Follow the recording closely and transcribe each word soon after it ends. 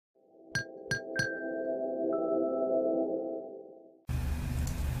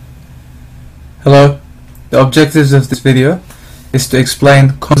Hello, the objectives of this video is to explain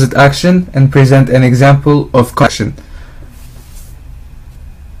composite action and present an example of action.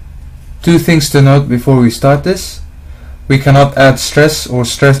 Two things to note before we start this. We cannot add stress or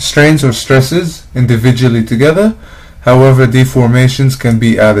strains or stresses individually together. However, deformations can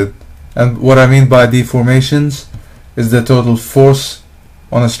be added. And what I mean by deformations is the total force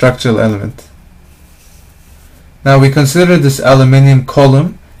on a structural element. Now we consider this aluminium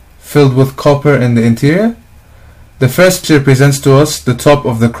column filled with copper in the interior. The first picture presents to us the top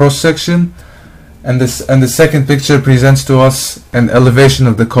of the cross section, and the second picture presents to us an elevation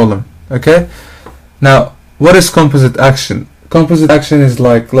of the column. Okay? Now, what is composite action? Composite action is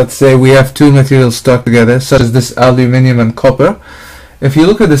like, let's say we have two materials stuck together, such as this aluminium and copper. If you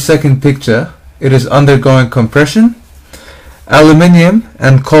look at the second picture, it is undergoing compression. Aluminium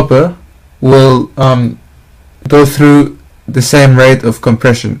and copper will go through the same rate of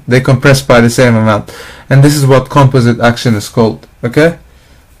compression. They compress by the same amount, and this is what composite action is called. Okay,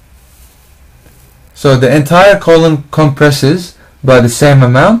 so the entire column compresses by the same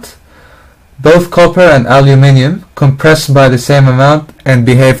amount. Both copper and aluminium compress by the same amount and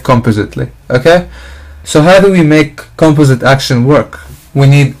behave compositely. Okay, so how do we make composite action work? We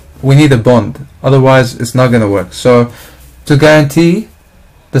need a bond, otherwise it's not going to work. So to guarantee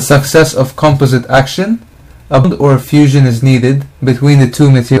the success of composite action, a bond or a fusion is needed between the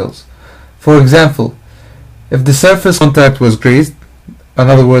two materials. For example, if the surface contact was greased,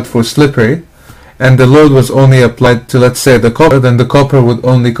 another word for slippery, and the load was only applied to, let's say, the copper, then the copper would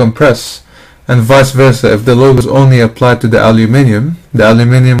only compress, and vice versa. If the load was only applied to the aluminium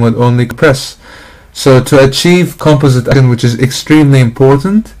would only compress. So to achieve composite action, which is extremely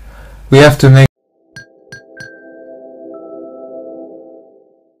important, we have to make